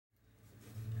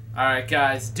Alright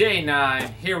guys, day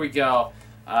 9, here we go.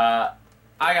 I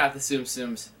got the Tsum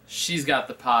Tsums, she's got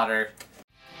the Potter.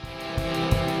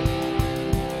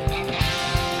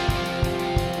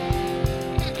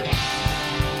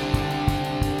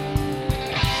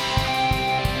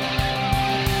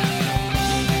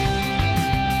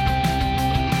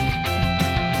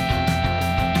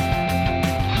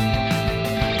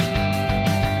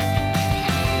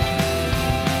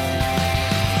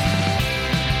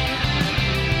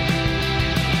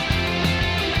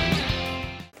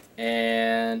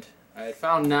 And I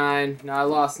found 9. Now I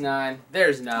lost 9.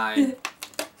 There's 9.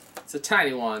 It's a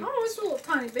tiny one. Oh, it's a little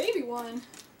tiny baby one.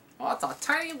 Oh, it's a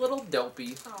tiny little dopey.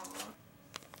 Aww.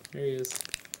 There he is.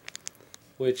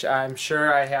 Which I'm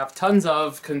sure I have tons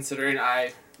of, considering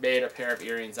I made a pair of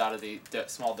earrings out of the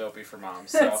small dopey for Mom.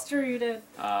 So, That's true, you did.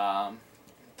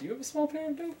 do you have a small pair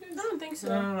of dopies? I don't think so.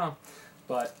 I don't know.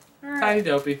 But, All right. tiny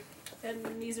dopey. And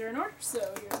these are in order, so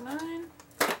here's 9.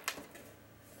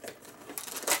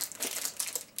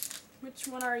 Which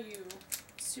one are you?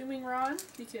 Assuming Ron,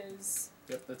 because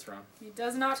Yep, that's Ron. he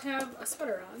does not have a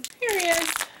sweater on. Here he is,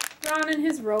 Ron in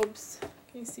his robes.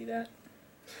 Can you see that?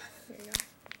 There you go.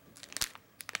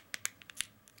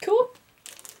 Cool.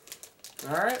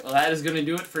 Alright, well that is going to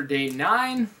do it for day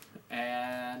 9.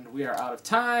 And we are out of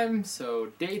time, so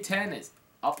day 10 is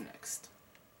up next.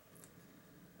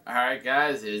 Alright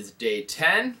guys, it is day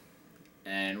 10.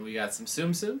 And we got some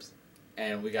Tsum Tsums.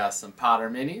 And we got some Potter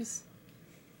Minis.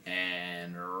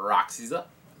 And Roxy's up.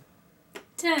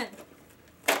 10.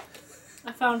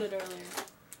 I found it earlier.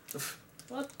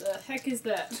 What the heck is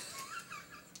that?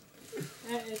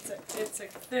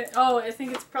 Oh, I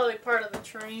think it's probably part of the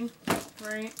train,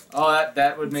 right? Oh,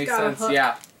 that would It's make got a sense, hook.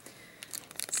 yeah.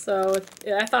 So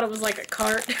I thought it was like a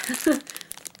cart.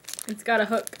 It's got a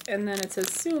hook, and then it says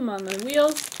Tsum on the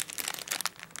wheels.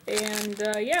 And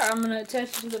yeah, I'm gonna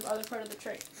attach it to the other part of the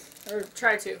train, or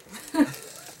try to.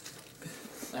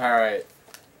 Alright.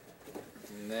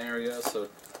 And there we go, so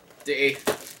day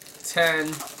 10.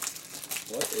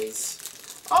 What is...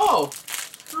 Oh!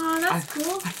 Oh, that's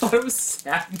cool. I thought it was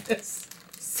sadness.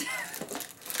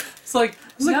 It's like,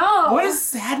 No. What is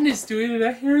sadness doing in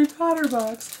a Harry Potter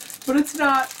box? But it's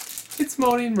not. It's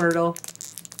Moaning Myrtle.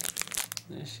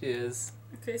 There she is.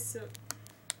 Okay, so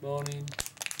Moaning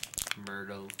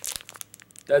Myrtle.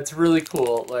 That's really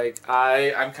cool. Like,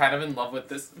 I'm kind of in love with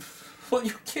this. Well,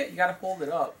 you can't. You gotta hold it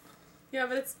up. yeah,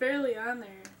 but it's barely on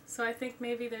there. So I think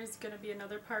maybe there's gonna be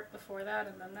another part before that,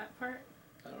 and then that part.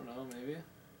 I don't know, maybe.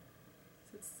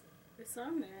 It's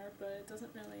on there, but it doesn't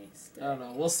really stay. I don't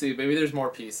know. We'll see. Maybe there's more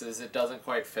pieces. It doesn't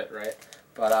quite fit right.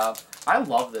 But I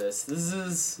love this. This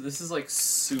is like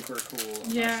super cool.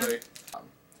 Yeah. Actually.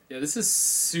 Yeah, this is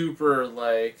super,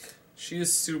 like, she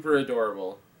is super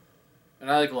adorable. And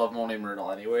I like love Moaning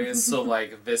Myrtle anyways, so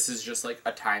like this is just like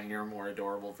a tinier, more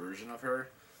adorable version of her.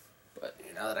 But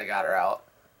now that I got her out.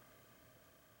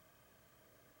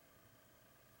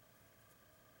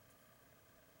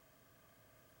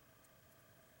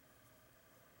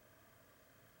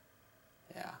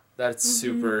 Yeah, that's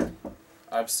super,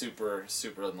 I'm super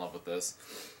in love with this.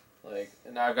 Like,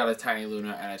 and now I've got a tiny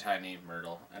Luna and a tiny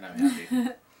Myrtle, and I'm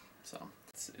happy. So,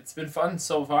 it's been fun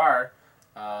so far.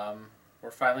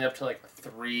 We're finally up to like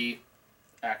 3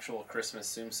 actual Christmas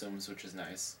Tsum Tsums, which is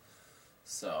nice.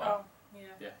 So, Oh, yeah.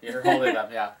 yeah, you're holding them,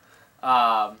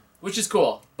 yeah. Which is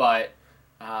cool, but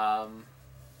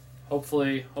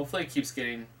hopefully it keeps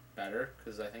getting better,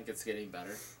 because I think it's getting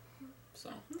better.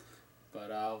 So, but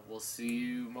we'll see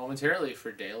you momentarily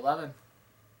for day 11.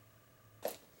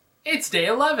 It's day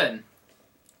 11!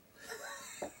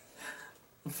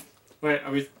 Wait,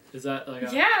 are we... Is that like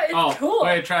a... Yeah, it's cool.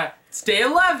 Wait, try... It's day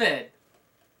 11!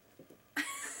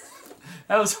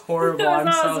 That was horrible. That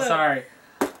was I'm awesome. so sorry.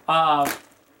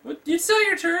 You still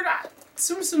your turn.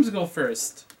 Tsum Tsums go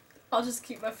first. I'll just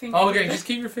keep my finger. Oh, okay, just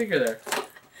keep your finger there.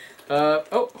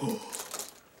 Oh.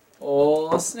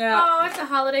 Oh, snap. Oh, it's a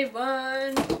holiday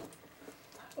one.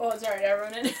 Oh, sorry, I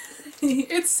ruined it.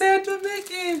 It's Santa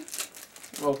Mickey.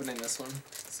 I'm opening this one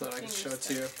so that I can show it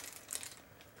to you.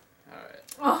 Alright.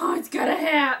 Oh, it's got a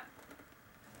hat.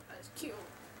 That's cute.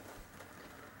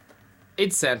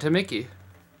 It's Santa Mickey.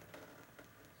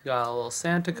 Got a little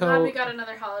Santa coat. Glad we got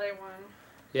another holiday one.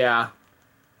 Yeah.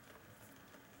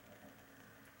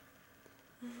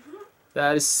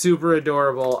 That is super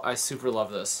adorable. I super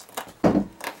love this. Okay,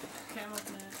 I'm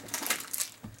opening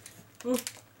it. Ooh.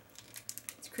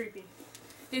 It's creepy.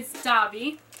 It's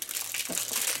Dobby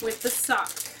with the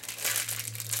sock.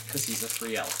 Because he's a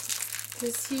free elf.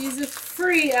 Because he's a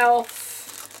free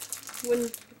elf.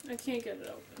 When I can't get it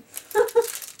open.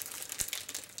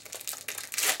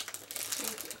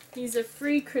 Thank you. He's a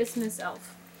free Christmas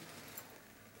elf.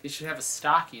 He should have a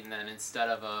stocking then instead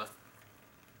of a...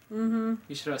 Mm-hmm.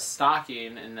 He should have a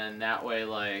stocking, and then that way,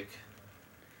 like,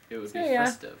 it would be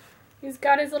festive. He's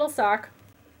got his little sock.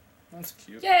 That's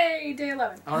cute. Yay, day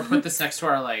 11. I want to put this next to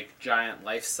our, like, giant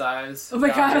life-size. Oh my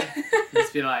god.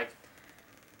 Just be like...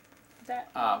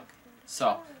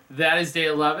 So, that is day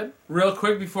 11. Real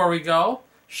quick before we go,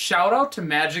 shout out to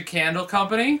Magic Candle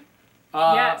Company.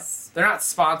 Yes. They're not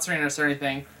sponsoring us or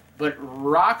anything, but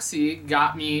Roxy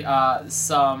got me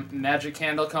some Magic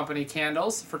Candle Company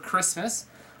candles for Christmas.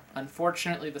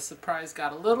 Unfortunately, the surprise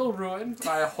got a little ruined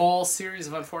by a whole series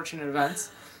of unfortunate events.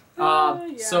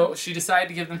 Yeah. So she decided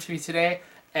to give them to me today,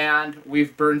 and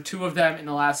we've burned 2 of them in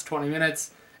the last 20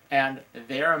 minutes, and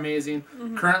they're amazing.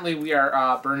 Mm-hmm. Currently, we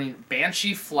are burning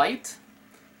Banshee Flight.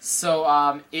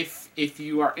 So if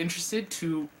you are interested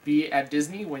to be at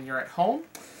Disney when you're at home,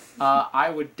 I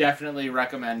would definitely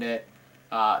recommend it.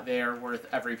 They are worth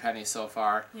every penny so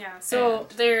far. Yeah, so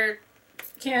they're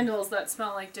candles that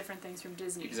smell like different things from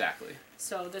Disney. Exactly.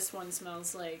 So this one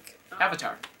smells like...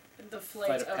 Avatar. The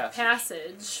Flight of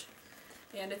Passage.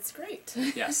 And it's great.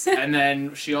 Yes, and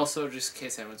then she also, just in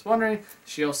case anyone's wondering,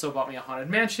 she also bought me a Haunted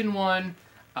Mansion one,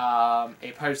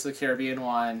 a Pirates of the Caribbean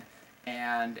one,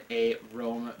 and a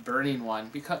Rome burning one,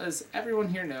 because everyone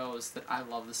here knows that I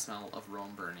love the smell of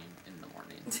Rome burning in the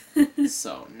morning.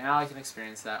 So now I can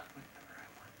experience that whenever I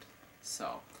want.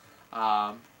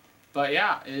 So, but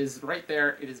yeah, it is right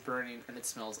there, it is burning, and it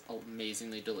smells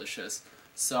amazingly delicious.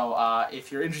 So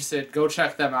if you're interested, go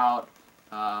check them out.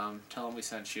 Tell them we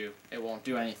sent you. It won't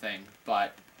do anything,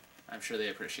 but I'm sure they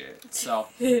appreciate it. So,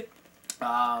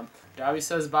 Dobby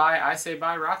says bye, I say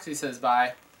bye, Roxy says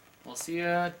bye. We'll see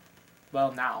you,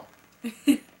 well, now.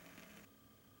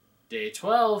 Day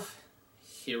 12.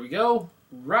 Here we go.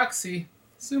 Roxy,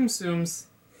 Tsum Tsums.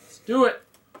 Let's do it.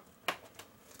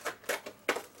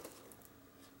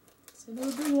 It's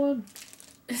another big one.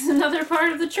 It's another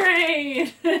part of the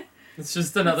train. It's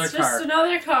just another car. It's just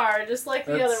another car, just like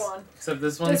the other one. Except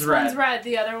this one's this red. This one's red,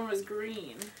 the other one was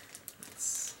green.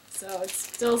 So it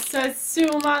still says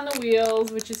Tsum on the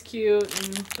wheels, which is cute.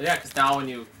 And... Yeah, because now when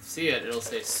you see it, it'll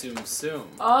say Tsum Tsum.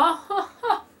 Oh,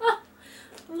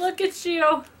 look at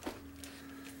you.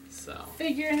 So.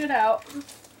 Figuring it out.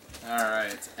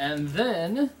 Alright, and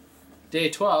then day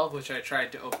 12, which I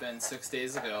tried to open 6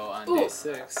 days ago on day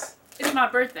 6. It's my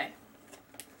birthday.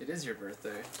 It is your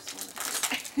birthday.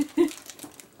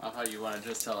 I thought you want to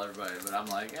just tell everybody, but I'm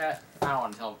like, I don't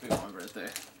want to tell people my birthday.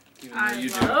 Even though you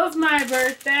do. I love my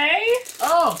birthday.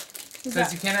 Oh!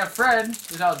 Because you can't have Fred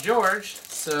without George,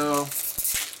 so...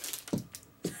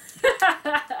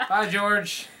 Bye,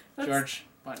 George. George.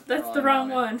 That's the wrong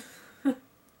one.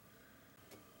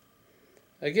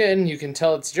 Again, you can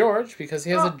tell it's George because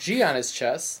he has a G on his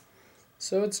chest,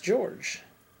 so it's George.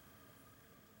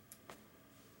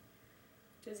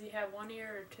 Does he have one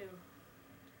ear or two?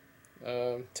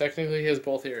 Technically, he has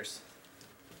both ears.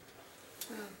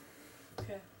 Oh.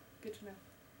 Okay, good to know.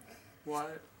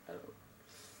 What?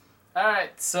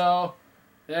 Alright, so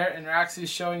there, and Roxy's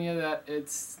showing you that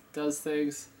it does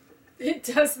things. It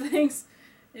does things.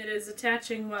 It is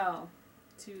attaching well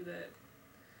to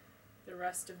the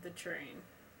rest of the train.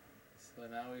 So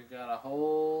now we've got a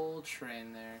whole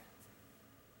train there.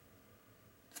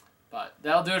 But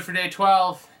that'll do it for day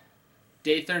 12.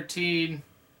 Day 13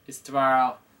 is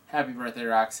tomorrow. Happy birthday,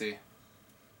 Roxy.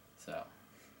 So,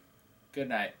 good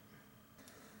night.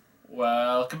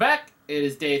 Welcome back. It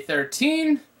is day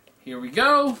 13. Here we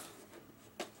go.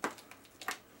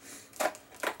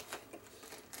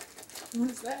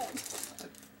 What's that?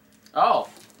 Oh,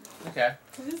 okay.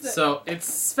 What is it? So,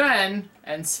 it's Sven,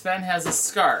 and Sven has a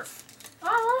scarf.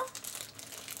 Oh.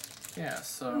 Yeah,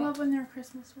 so... I love when they're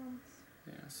Christmas ones.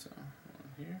 Yeah, so, hold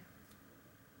on here.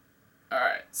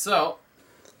 Alright, so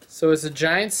it's a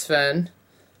giant Sven,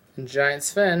 and giant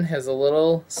Sven has a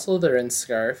little Slytherin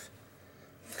scarf,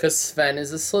 because Sven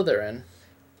is a Slytherin.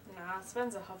 Nah,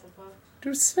 Sven's a Hufflepuff.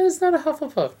 Dude, Sven's not a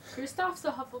Hufflepuff. Kristoff's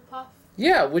a Hufflepuff.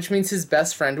 Yeah, which means his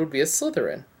best friend would be a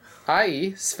Slytherin.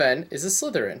 I.e., Sven is a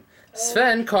Slytherin.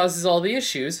 Sven causes all the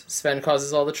issues, Sven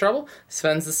causes all the trouble,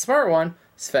 Sven's the smart one,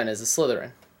 Sven is a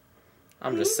Slytherin.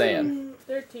 I'm just saying.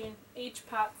 13. H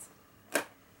pots.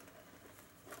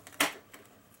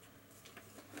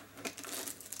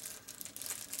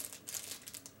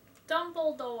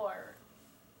 Dumbledore.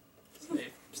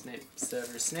 Snape,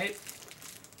 Severus Snape.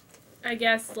 I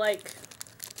guess, like,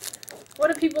 what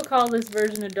do people call this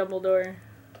version of Dumbledore?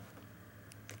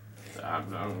 I don't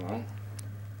know.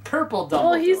 Purple Dumbledore.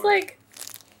 Well, he's like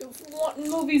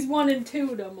movies 1 and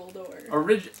 2 Dumbledore.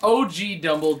 OG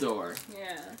Dumbledore.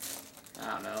 Yeah.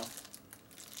 I don't know.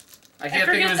 I can't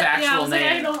think of his actual name.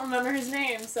 Like, I don't remember his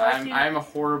name, so I'm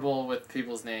horrible with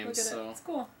people's names. Look at so it. It's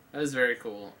cool. That is very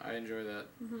cool. I enjoy that.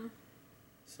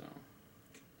 So,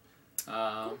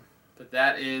 but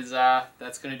that is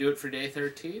that's gonna do it for day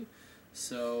 13.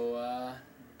 So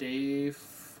day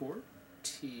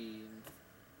 14.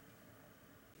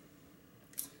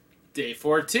 Day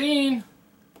 14.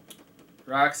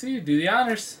 Roxy, do the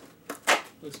honors.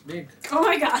 Looks big. Oh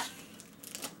my god.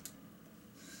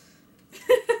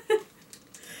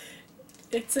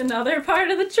 It's another part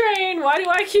of the train. Why do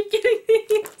I keep getting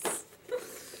these?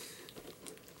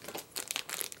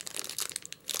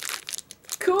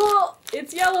 Cool.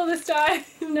 It's yellow this time.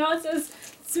 Now it says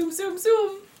Tsum Tsum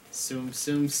Tsum. Tsum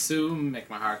Tsum Tsum, make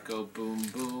my heart go boom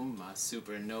boom, my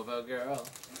supernova girl.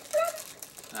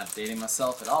 Not dating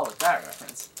myself at all with that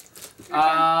reference.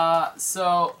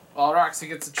 So while Roxy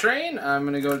gets a train, I'm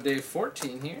gonna go to day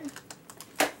 14 here.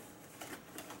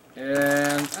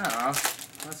 And I don't know,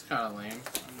 that's kind of lame.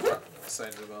 I'm not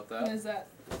excited about that. What is that?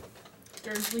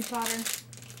 Dursley Potter?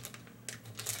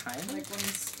 Kind of. Like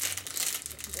one's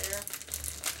there.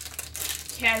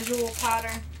 Casual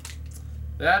Potter.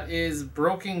 That is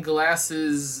Broken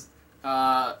Glasses,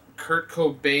 Kurt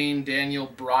Cobain, Daniel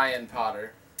Bryan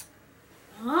Potter.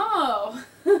 Oh.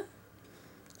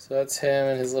 So that's him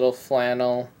in his little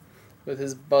flannel with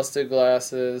his busted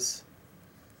glasses.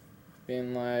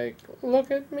 Being like,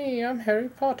 look at me, I'm Harry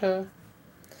Potter.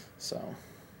 So,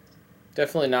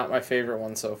 definitely not my favorite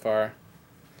one so far.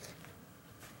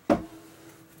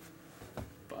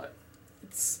 But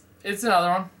it's another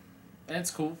one, and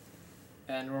it's cool.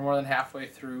 And we're more than halfway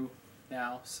through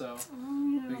now, so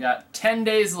we got 10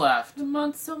 days left. The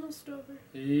month's almost over.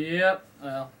 Yep.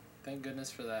 Well, thank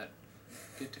goodness for that.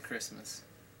 Get to Christmas.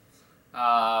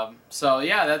 So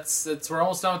yeah, that's we're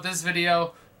almost done with this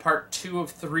video. Part 2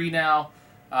 of 3 now.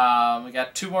 We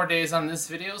got 2 more days on this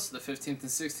video, so the 15th and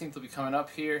 16th will be coming up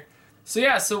here. So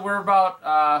yeah, so we're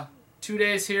about 2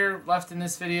 days here left in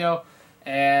this video,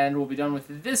 and we'll be done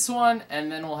with this one,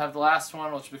 and then we'll have the last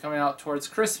one, which will be coming out towards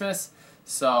Christmas.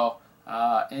 So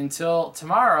until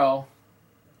tomorrow,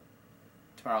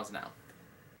 tomorrow's now.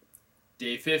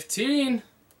 Day 15,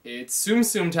 it's Tsum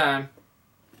Tsum time.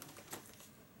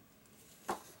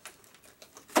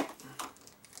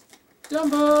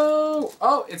 Dumbo!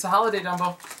 Oh, it's a holiday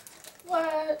Dumbo.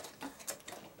 What?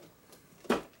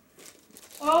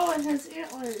 Oh, it has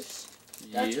antlers.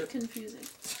 That's Yep. confusing.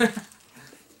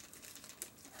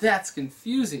 That's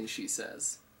confusing, she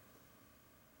says.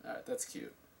 Alright, that's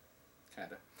cute.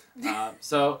 Kinda.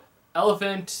 So,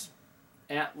 elephant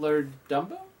antlered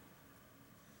Dumbo?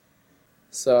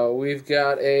 So, we've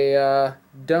got a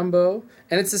Dumbo,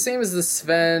 and it's the same as the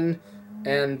Sven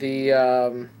and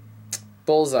the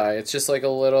Bullseye. It's just like a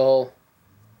little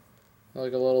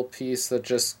piece that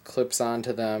just clips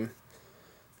onto them.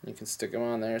 You can stick them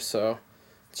on there, so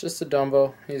it's just a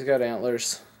Dumbo. He's got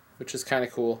antlers, which is kind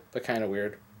of cool, but kind of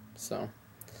weird. So,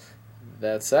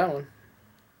 that's that one.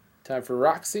 Time for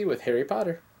Roxy with Harry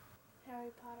Potter. Harry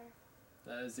Potter.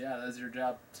 That is your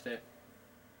job today.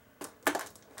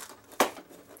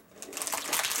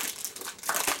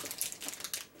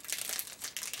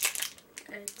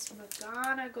 It's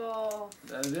McGonagall.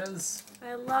 That it is.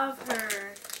 I love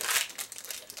her.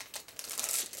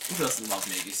 Who doesn't love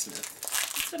Maggie Smith?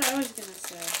 That's what I was gonna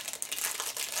say.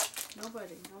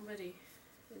 Nobody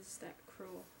is that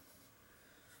cruel.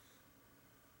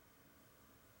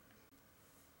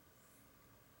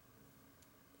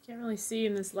 Can't really see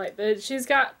in this light, but she's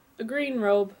got a green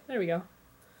robe. There we go.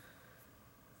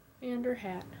 And her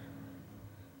hat.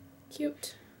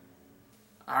 Cute.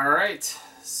 Alright,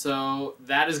 so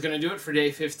that is going to do it for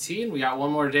day 15. We got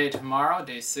one more day tomorrow,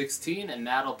 day 16, and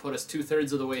that'll put us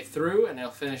 2/3 of the way through, and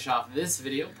it'll finish off this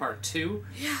video, part 2.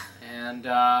 Yeah. And,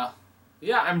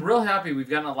 yeah, I'm real happy. We've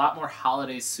gotten a lot more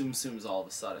holiday Tsum Tsums all of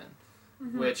a sudden,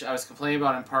 which I was complaining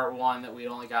about in part 1 that we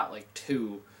only got like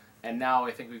 2, and now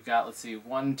I think we've got, let's see,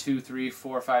 1, 2, 3,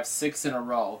 4, 5, 6 in a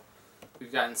row.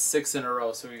 We've gotten 6 in a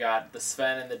row, so we got the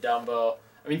Sven and the Dumbo.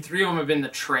 I mean, 3 of them have been the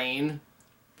train,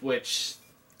 which...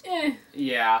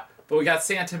 yeah, but we got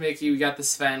Santa Mickey, we got the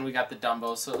Sven, we got the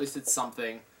Dumbo, so at least it's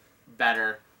something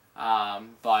better.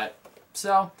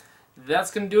 So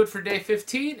that's going to do it for day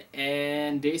 15,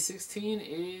 and day 16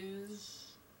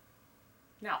 is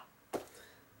now.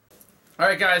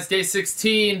 Alright guys, day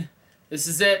 16, this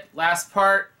is it, last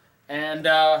part, and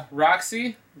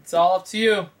Roxy, it's all up to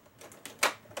you.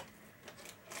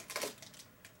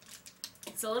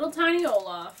 It's a little tiny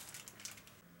Olaf.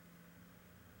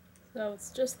 So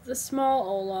it's just the small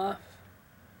Olaf.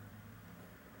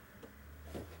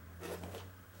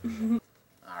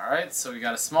 Alright, so we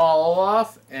got a small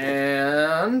Olaf,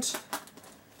 and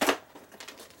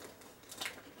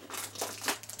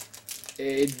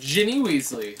a Ginny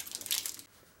Weasley.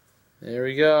 There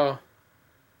we go.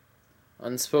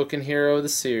 Unspoken hero of the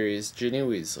series, Ginny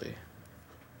Weasley.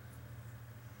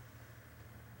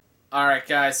 Alright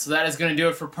guys, so that is going to do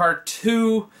it for part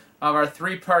 2 of our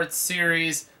 3-part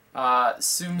series,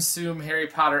 Tsum Tsum Harry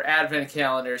Potter Advent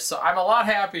Calendar. So I'm a lot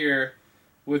happier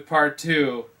with part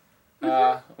 2. We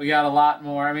got a lot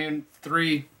more. I mean,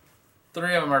 three of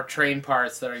them are train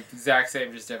parts that are the exact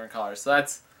same, just different colors. So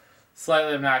that's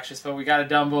slightly obnoxious, but we got a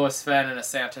Dumbo, a Sven, and a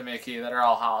Santa Mickey that are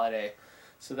all holiday.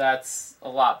 So that's a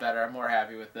lot better. I'm more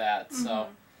happy with that. So,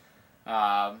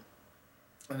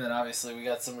 and then obviously we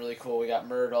got some really cool. We got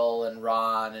Myrtle and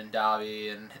Ron and Dobby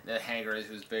and Hagrid,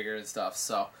 who's bigger and stuff.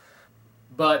 So,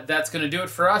 but that's gonna do it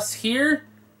for us here,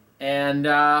 and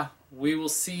we will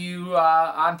see you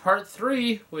on part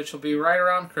 3, which will be right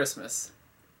around Christmas.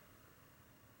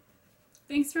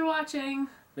 Thanks for watching.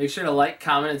 Make sure to like,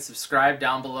 comment, and subscribe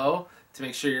down below to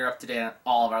make sure you're up to date on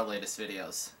all of our latest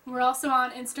videos. We're also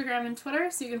on Instagram and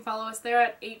Twitter, so you can follow us there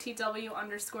at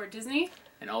ATW_Disney.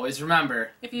 And always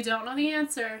remember, if you don't know the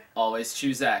answer, always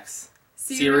choose X.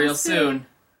 See you real soon.